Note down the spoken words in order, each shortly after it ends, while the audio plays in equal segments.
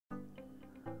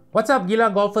What's up,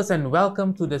 Gila golfers, and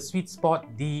welcome to the Sweet Spot,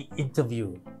 the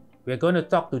interview. We're going to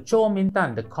talk to Cho Minn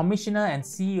Thant, the Commissioner and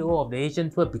CEO of the Asian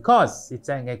Tour, because it's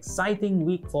an exciting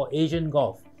week for Asian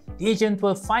golf. The Asian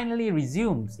Tour finally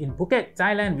resumes in Phuket,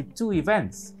 Thailand with 2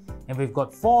 events. And we've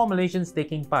got 4 Malaysians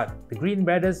taking part. The Green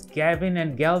brothers, Gavin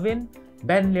and Galvin,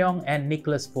 Ben Leong and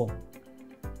Nicholas Phung.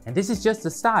 And this is just the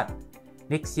start.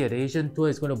 Next year, the Asian Tour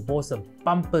is going to boast a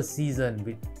bumper season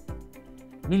with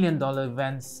million-dollar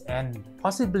events and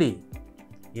possibly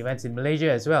events in Malaysia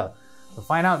as well. To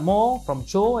find out more from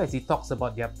Cho as he talks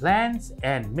about their plans,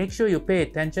 and make sure you pay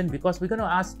attention because we're going to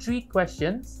ask 3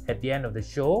 questions at the end of the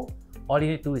show. All you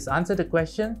need to do is answer the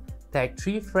question, tag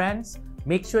 3 friends,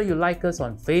 make sure you like us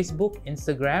on Facebook,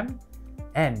 Instagram,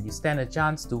 and you stand a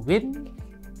chance to win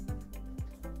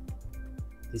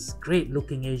this great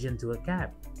looking Asian Tour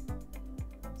cap.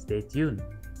 Stay tuned,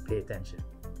 pay attention.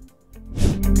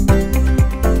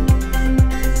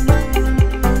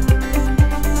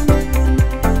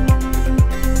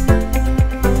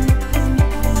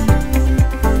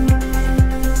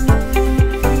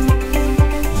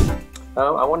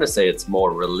 I want to say it's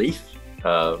more relief,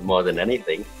 more than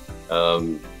anything.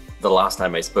 The last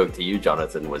time I spoke to you,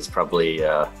 Jonathan, was probably,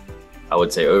 I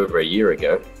would say, over a year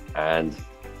ago. And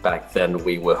back then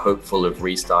we were hopeful of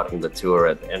restarting the tour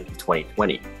at the end of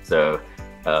 2020. So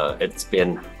it's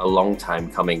been a long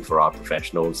time coming for our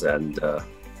professionals and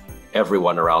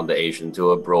everyone around the Asian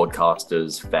Tour,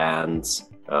 broadcasters, fans,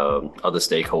 other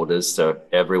stakeholders. So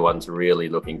everyone's really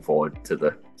looking forward to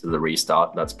the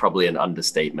restart. That's probably an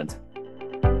understatement.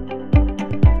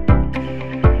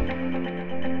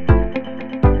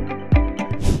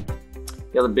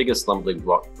 Yeah, the biggest stumbling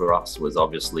block for us was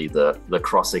obviously the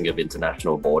crossing of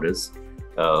international borders.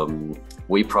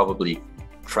 We probably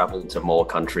traveled to more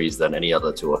countries than any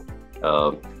other tour.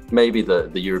 Maybe the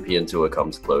European tour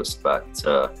comes close, but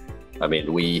I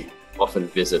mean, we often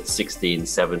visit 16,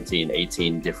 17,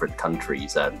 18 different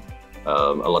countries, and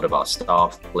a lot of our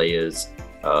staff, players,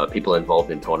 people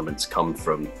involved in tournaments come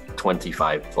from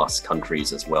 25 plus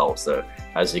countries as well. So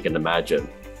as you can imagine,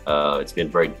 it's been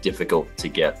very difficult to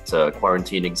get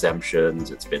quarantine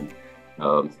exemptions. It's been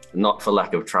not for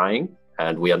lack of trying,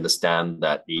 and we understand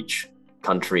that each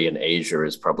country in Asia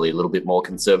is probably a little bit more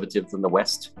conservative than the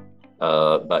West.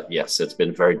 But yes, it's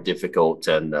been very difficult,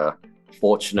 and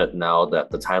fortunate now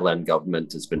that the Thailand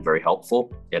government has been very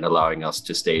helpful in allowing us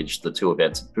to stage the 2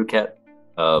 events in Phuket.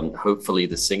 Hopefully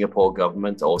the Singapore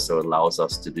government also allows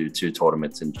us to do 2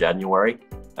 tournaments in January,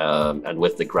 and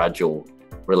with the gradual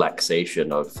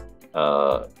relaxation of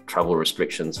travel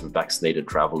restrictions for vaccinated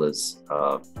travelers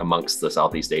amongst the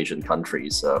Southeast Asian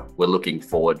countries. We're looking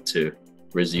forward to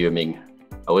resuming,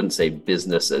 I wouldn't say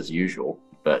business as usual,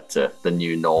 but the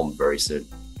new norm very soon.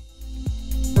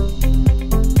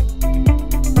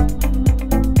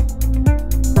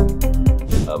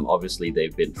 Obviously,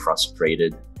 they've been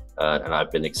frustrated, and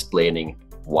I've been explaining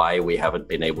why we haven't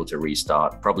been able to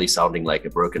restart, probably sounding like a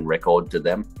broken record to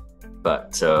them.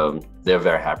 But they're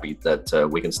very happy that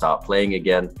we can start playing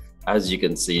again. As you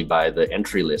can see by the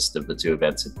entry list of the 2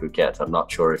 events in Phuket, I'm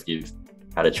not sure if you've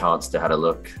had a chance to have a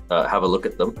look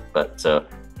at them, but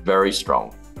very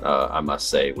strong, I must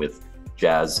say, with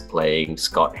Jazz playing,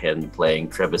 Scott Henn playing,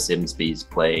 Trevor Simsby's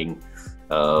playing,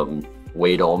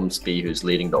 Wade Ormsby, who's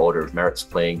leading the Order of Merit's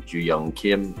playing, Ju Young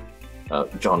Kim,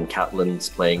 John Catlin's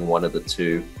playing one of the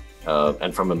 2,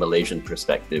 and from a Malaysian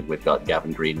perspective, we've got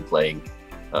Gavin Green playing,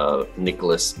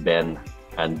 Nicholas, Ben,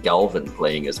 and Galvin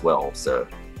playing as well. So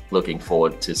looking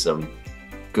forward to some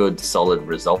good, solid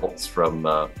results from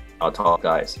our top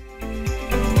guys.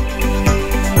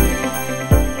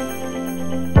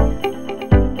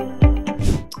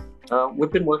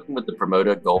 We've been working with the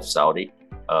promoter, Golf Saudi,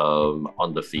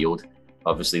 on the field.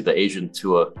 Obviously, the Asian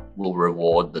Tour will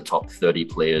reward the top 30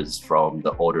 players from the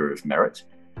Order of Merit.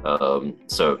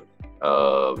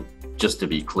 Just to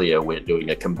be clear, we're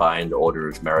doing a combined Order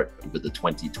of Merit with the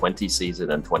 2020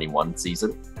 season and 21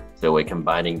 season. So we're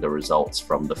combining the results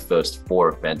from the first 4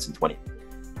 events in 20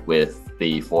 with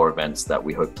the 4 events that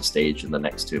we hope to stage in the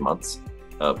next 2 months.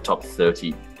 Top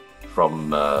 30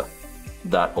 from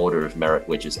that Order of Merit,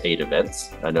 which is 8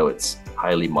 events. I know it's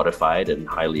highly modified and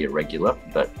highly irregular,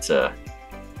 but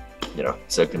you know,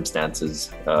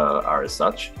 circumstances are as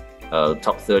such.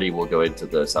 Top 30 will go into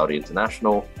the Saudi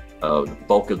International. The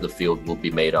bulk of the field will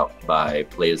be made up by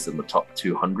players in the top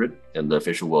 200 in the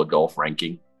official World Golf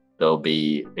ranking. There'll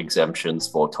be exemptions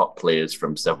for top players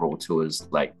from several tours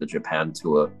like the Japan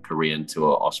Tour, Korean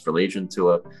Tour, Australasian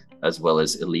Tour, as well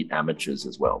as elite amateurs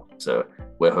as well. So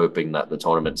we're hoping that the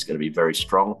tournament's going to be very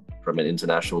strong from an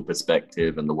international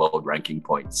perspective and the world ranking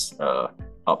points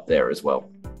up there as well.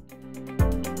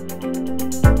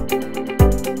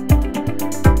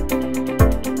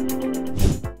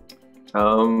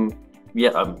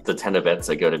 The 10 events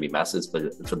are going to be massive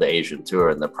for the Asian Tour,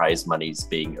 and the prize monies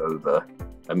being over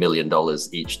 $1 million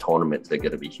each tournament, they're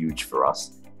going to be huge for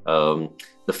us.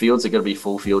 The fields are going to be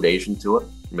full field Asian Tour,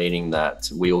 meaning that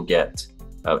we'll get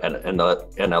an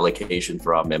allocation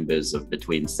for our members of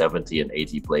between 70 and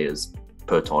 80 players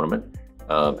per tournament.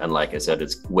 And like I said,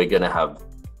 we're going to have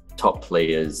top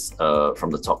players from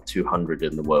the top 200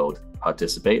 in the world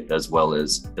participate, as well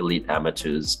as elite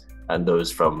amateurs and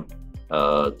those from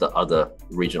the other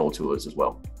regional tours as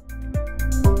well.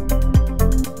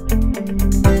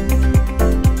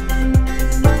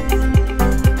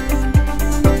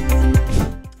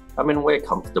 I mean, we're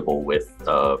comfortable with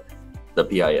the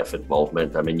PIF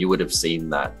involvement. I mean, you would have seen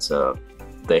that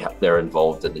they're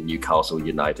involved in the Newcastle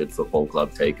United Football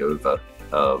Club takeover.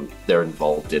 They're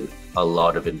involved in a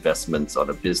lot of investments on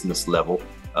a business level,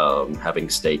 having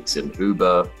stakes in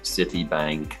Uber,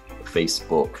 Citibank,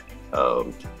 Facebook.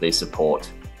 They support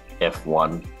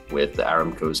F1 with the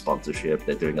Aramco sponsorship.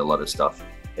 They're doing a lot of stuff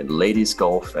in ladies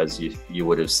golf, as you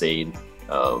would have seen.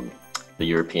 The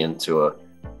European Tour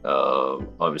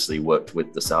obviously worked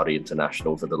with the Saudi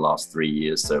International for the last 3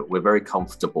 years. So we're very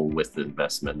comfortable with the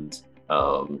investment,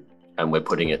 and we're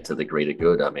putting it to the greater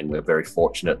good. I mean, we're very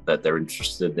fortunate that they're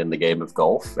interested in the game of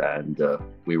golf, and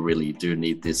we really do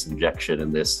need this injection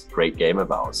in this great game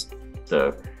of ours.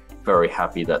 So very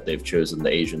happy that they've chosen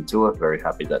the Asian Tour, very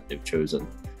happy that they've chosen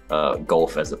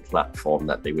golf as a platform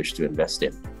that they wish to invest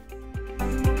in.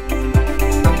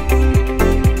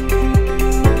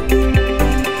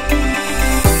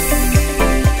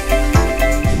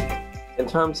 In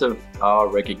terms of our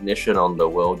recognition on the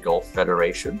World Golf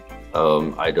Federation,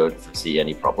 I don't foresee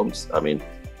any problems. I mean,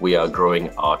 we are growing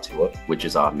our tour, which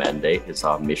is our mandate, it's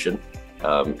our mission,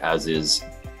 as is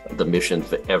the mission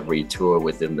for every tour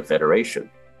within the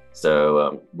federation.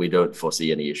 So we don't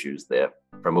foresee any issues there.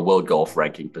 From a world golf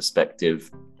ranking perspective,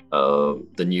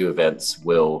 the new events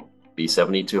will be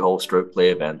 72-hole stroke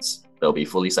play events. They'll be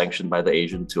fully sanctioned by the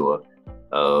Asian Tour,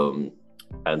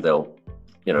 and they'll,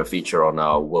 feature on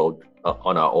our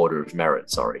order of merit.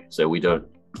 So we don't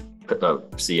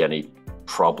see any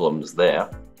problems there.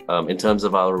 In terms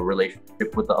of our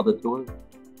relationship with the other tours,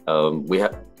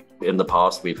 in the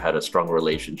past we've had a strong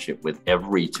relationship with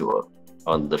every tour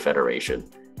on the federation.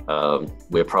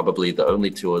 We're probably the only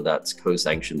tour that's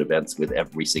co-sanctioned events with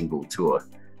every single tour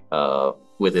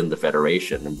within the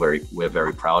federation, and we're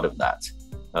very proud of that.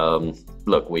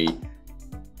 Look,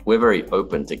 we're very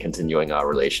open to continuing our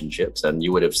relationships, and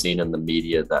you would have seen in the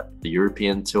media that the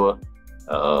European Tour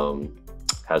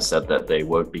has said that they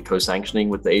won't be co-sanctioning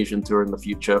with the Asian Tour in the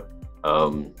future.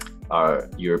 Our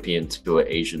European Tour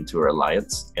Asian Tour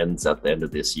alliance ends at the end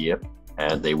of this year,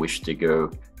 and they wish to go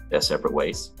their separate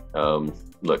ways.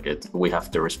 Look, we have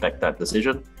to respect that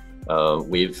decision.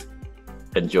 We've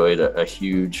enjoyed a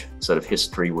huge sort of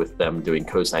history with them doing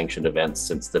co-sanctioned events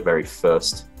since the very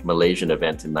first Malaysian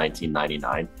event in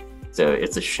 1999. So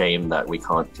it's a shame that we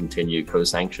can't continue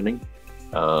co-sanctioning.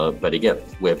 But again,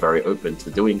 we're very open to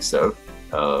doing so.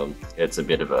 It's a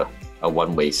bit of a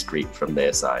one-way street from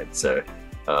their side. So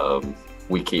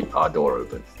we keep our door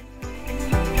open.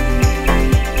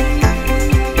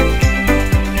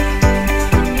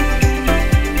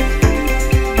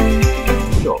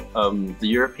 The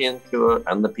European Tour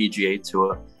and the PGA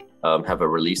Tour have a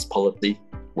release policy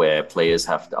where players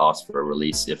have to ask for a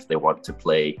release if they want to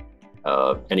play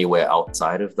anywhere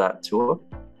outside of that tour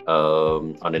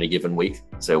on any given week.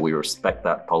 So we respect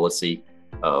that policy.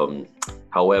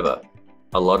 However,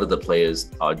 a lot of the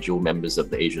players are dual members of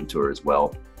the Asian Tour as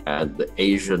well, and the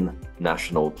Asian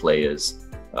national players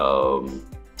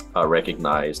are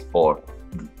recognized, or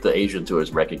the Asian Tour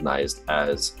is recognized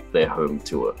as their home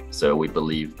tour. So we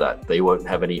believe that they won't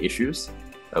have any issues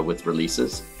with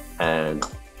releases. And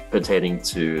pertaining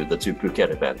to the two Phuket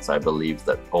events, I believe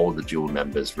that all the dual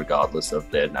members, regardless of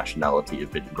their nationality,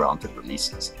 have been granted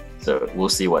releases. So we'll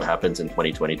see what happens in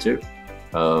 2022.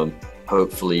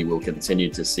 Hopefully we'll continue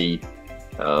to see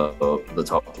the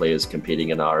top players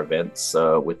competing in our events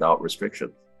without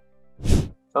restriction.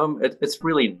 It's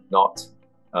really not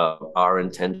our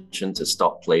intention to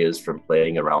stop players from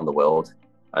playing around the world.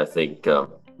 I think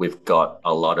we've got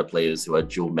a lot of players who are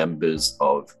dual members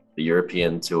of the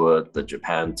European Tour, the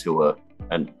Japan Tour,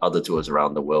 and other tours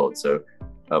around the world. So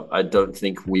I don't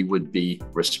think we would be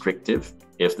restrictive.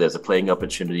 If there's a playing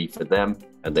opportunity for them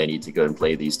and they need to go and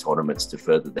play these tournaments to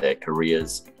further their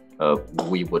careers,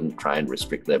 we wouldn't try and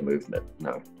restrict their movement,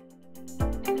 no.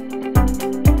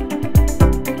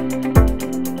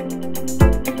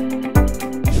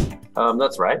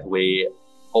 That's right. We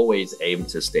always aim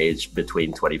to stage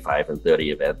between 25 and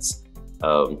 30 events.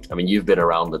 I mean, you've been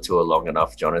around the tour long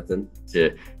enough, Jonathan,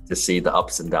 to see the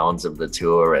ups and downs of the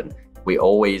tour, and we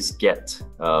always get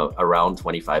around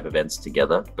 25 events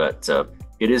together, but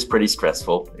it is pretty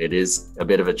stressful. It is a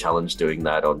bit of a challenge doing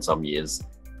that on some years.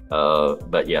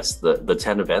 But yes, the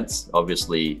 10 events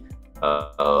obviously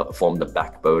form the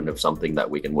backbone of something that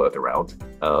we can work around.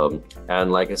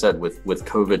 And like I said, with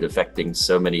COVID affecting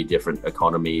so many different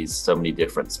economies, so many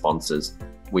different sponsors,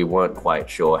 we weren't quite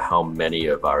sure how many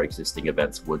of our existing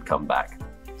events would come back.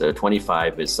 So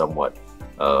 25 is somewhat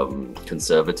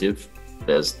conservative.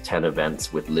 There's 10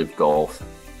 events with Live Golf,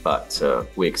 but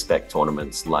we expect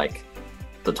tournaments like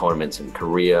the tournaments in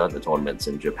Korea, the tournaments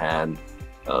in Japan,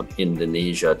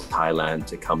 Indonesia, Thailand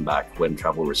to come back when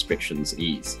travel restrictions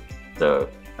ease. So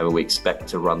I mean, we expect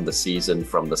to run the season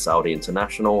from the Saudi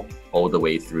International all the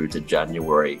way through to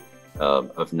January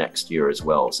of next year as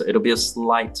well. So it'll be a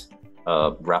slight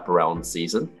wraparound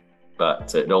season,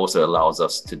 but it also allows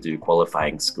us to do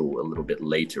qualifying school a little bit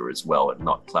later as well and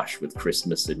not clash with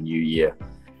Christmas and New Year.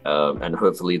 And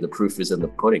hopefully the proof is in the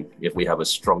pudding. If we have a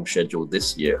strong schedule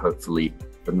this year, hopefully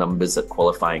the numbers at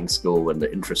qualifying school and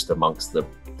the interest amongst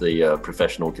the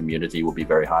professional community will be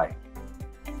very high.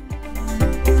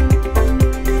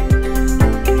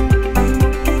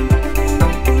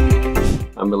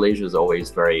 And Malaysia is always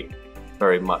very,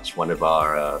 very much one of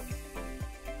our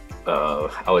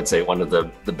I would say one of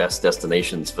the best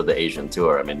destinations for the Asian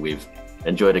tour. I mean, we've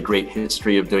enjoyed a great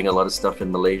history of doing a lot of stuff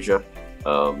in Malaysia.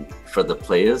 For the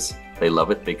players, they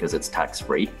love it because it's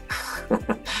tax-free.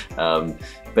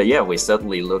 But yeah, we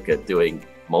certainly look at doing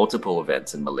multiple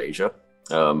events in Malaysia.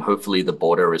 Hopefully the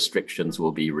border restrictions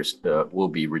will be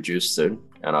reduced soon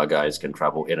and our guys can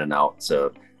travel in and out.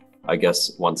 So I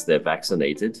guess once they're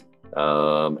vaccinated,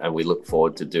 and we look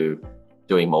forward to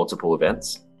doing multiple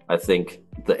events. I think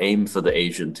the aim for the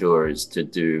Asian tour is to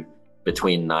do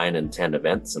between 9 and 10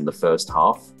 events in the first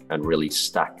half and really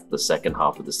stack the second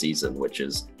half of the season, which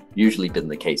has usually been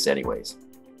the case anyways.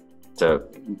 So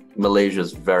Malaysia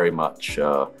is very much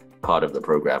part of the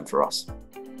program for us.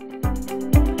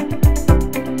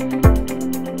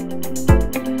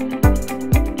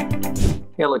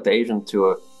 Yeah, look, the Asian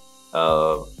tour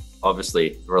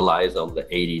obviously relies on the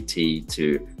ADT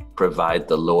to provide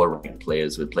the lower ranked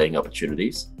players with playing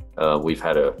opportunities. We've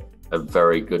had a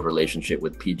very good relationship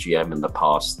with PGM in the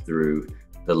past through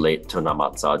the late Tun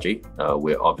Ahmad Saji.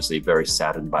 We're obviously very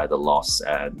saddened by the loss,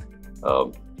 and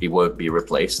he won't be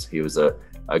replaced. He was a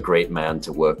great man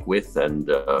to work with,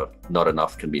 and not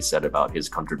enough can be said about his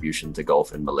contribution to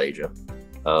golf in Malaysia.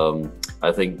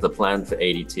 I think the plan for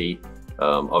ADT,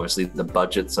 obviously the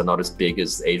budgets are not as big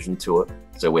as Asian Tour,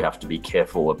 so we have to be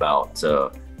careful about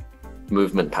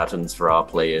movement patterns for our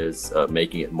players,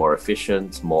 making it more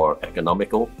efficient, more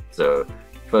economical. So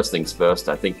first things first,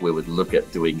 I think we would look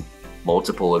at doing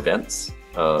multiple events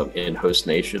in host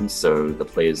nations. So the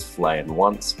players fly in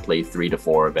once, play 3 to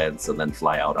 4 events, and then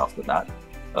fly out after that.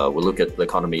 We'll look at the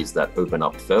economies that open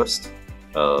up first.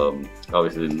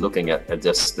 Obviously looking at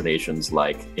destinations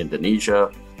like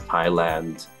Indonesia,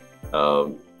 Thailand,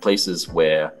 places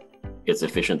where it's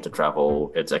efficient to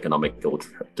travel, it's economical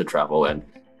to travel, and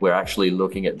we're actually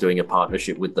looking at doing a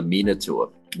partnership with the MENA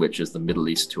Tour, which is the Middle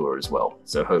East tour as well.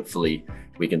 So hopefully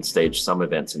we can stage some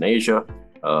events in Asia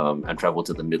and travel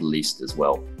to the Middle East as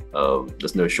well.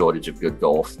 There's no shortage of good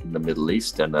golf in the Middle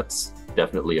East, and that's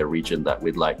definitely a region that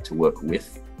we'd like to work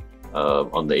with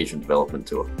on the Asian Development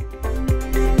Tour.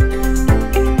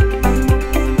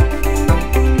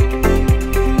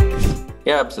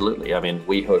 Yeah, absolutely. I mean,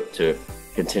 we hope to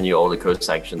continue all the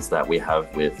co-sanctions that we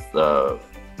have with the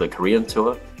Korean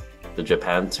Tour, the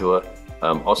Japan Tour,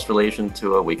 Australasian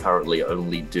Tour. We currently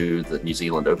only do the New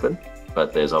Zealand Open,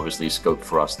 but there's obviously scope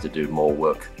for us to do more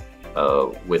work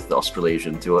with the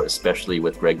Australasian Tour, especially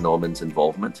with Greg Norman's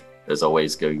involvement. There's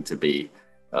always going to be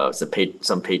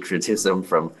some patriotism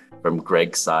from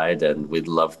Greg's side, and we'd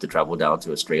love to travel down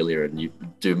to Australia and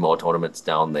do more tournaments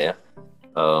down there.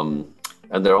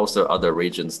 And there are also other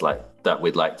regions like that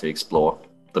we'd like to explore.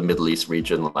 The Middle East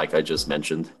region, like I just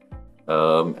mentioned,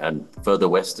 and further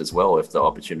west as well if the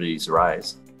opportunities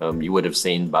arise. You would have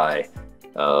seen by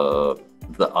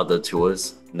the other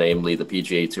tours, namely the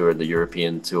PGA Tour and the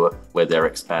European Tour, where they're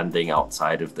expanding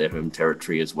outside of their home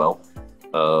territory as well.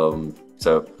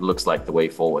 So it looks like the way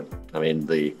forward. I mean,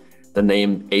 the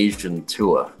name Asian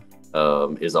Tour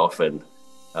is often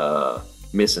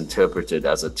misinterpreted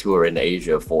as a tour in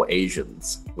Asia for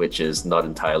Asians, which is not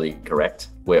entirely correct.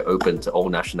 We're open to all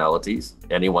nationalities.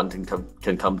 Anyone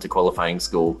can come to qualifying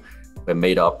school. We're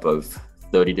made up of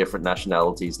 30 different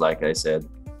nationalities, like I said.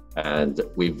 and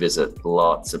we visit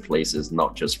lots of places,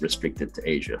 not just restricted to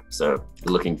Asia. So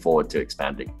looking forward to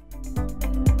expanding.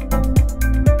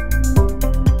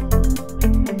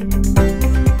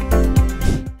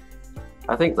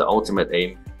 I think the ultimate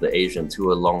aim of the Asian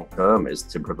Tour long term is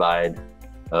to provide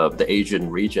the Asian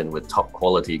region with top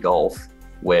quality golf,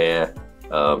 where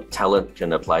talent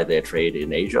can apply their trade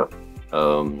in Asia.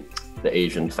 The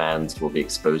Asian fans will be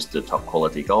exposed to top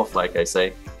quality golf, like I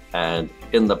say. And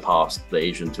in the past, the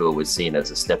Asian Tour was seen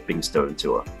as a stepping stone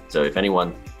tour. So if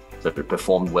anyone sort of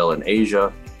performed well in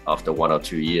Asia, after 1 or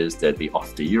 2 years, they'd be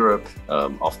off to Europe,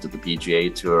 off to the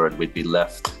PGA Tour, and we'd be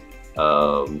left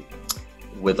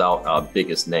without our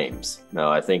biggest names.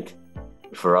 Now, I think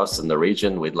for us in the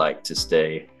region, we'd like to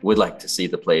see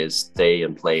the players stay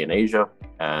and play in Asia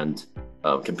and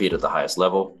compete at the highest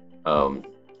level.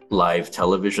 Live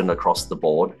television across the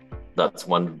board. That's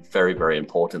one very, very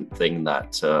important thing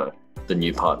that the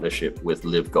new partnership with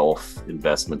Live Golf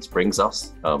Investments brings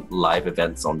us. Live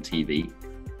events on TV.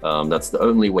 That's the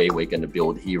only way we're going to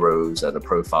build heroes and a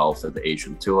profile for the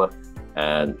Asian Tour.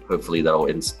 And hopefully that'll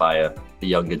inspire the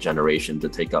younger generation to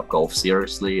take up golf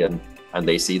seriously, and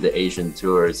they see the Asian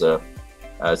Tour as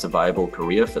a viable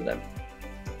career for them.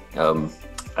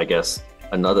 I guess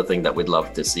another thing that we'd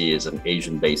love to see is an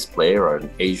Asian-based player or an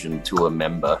Asian Tour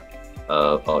member,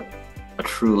 or a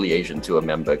truly Asian Tour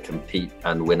member, compete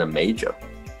and win a major.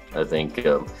 I think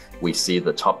we see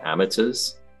the top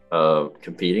amateurs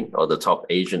competing, or the top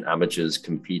Asian amateurs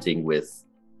competing with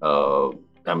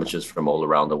amateurs from all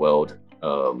around the world,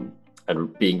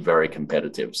 and being very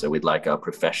competitive. So we'd like our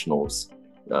professionals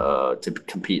to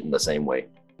compete in the same way.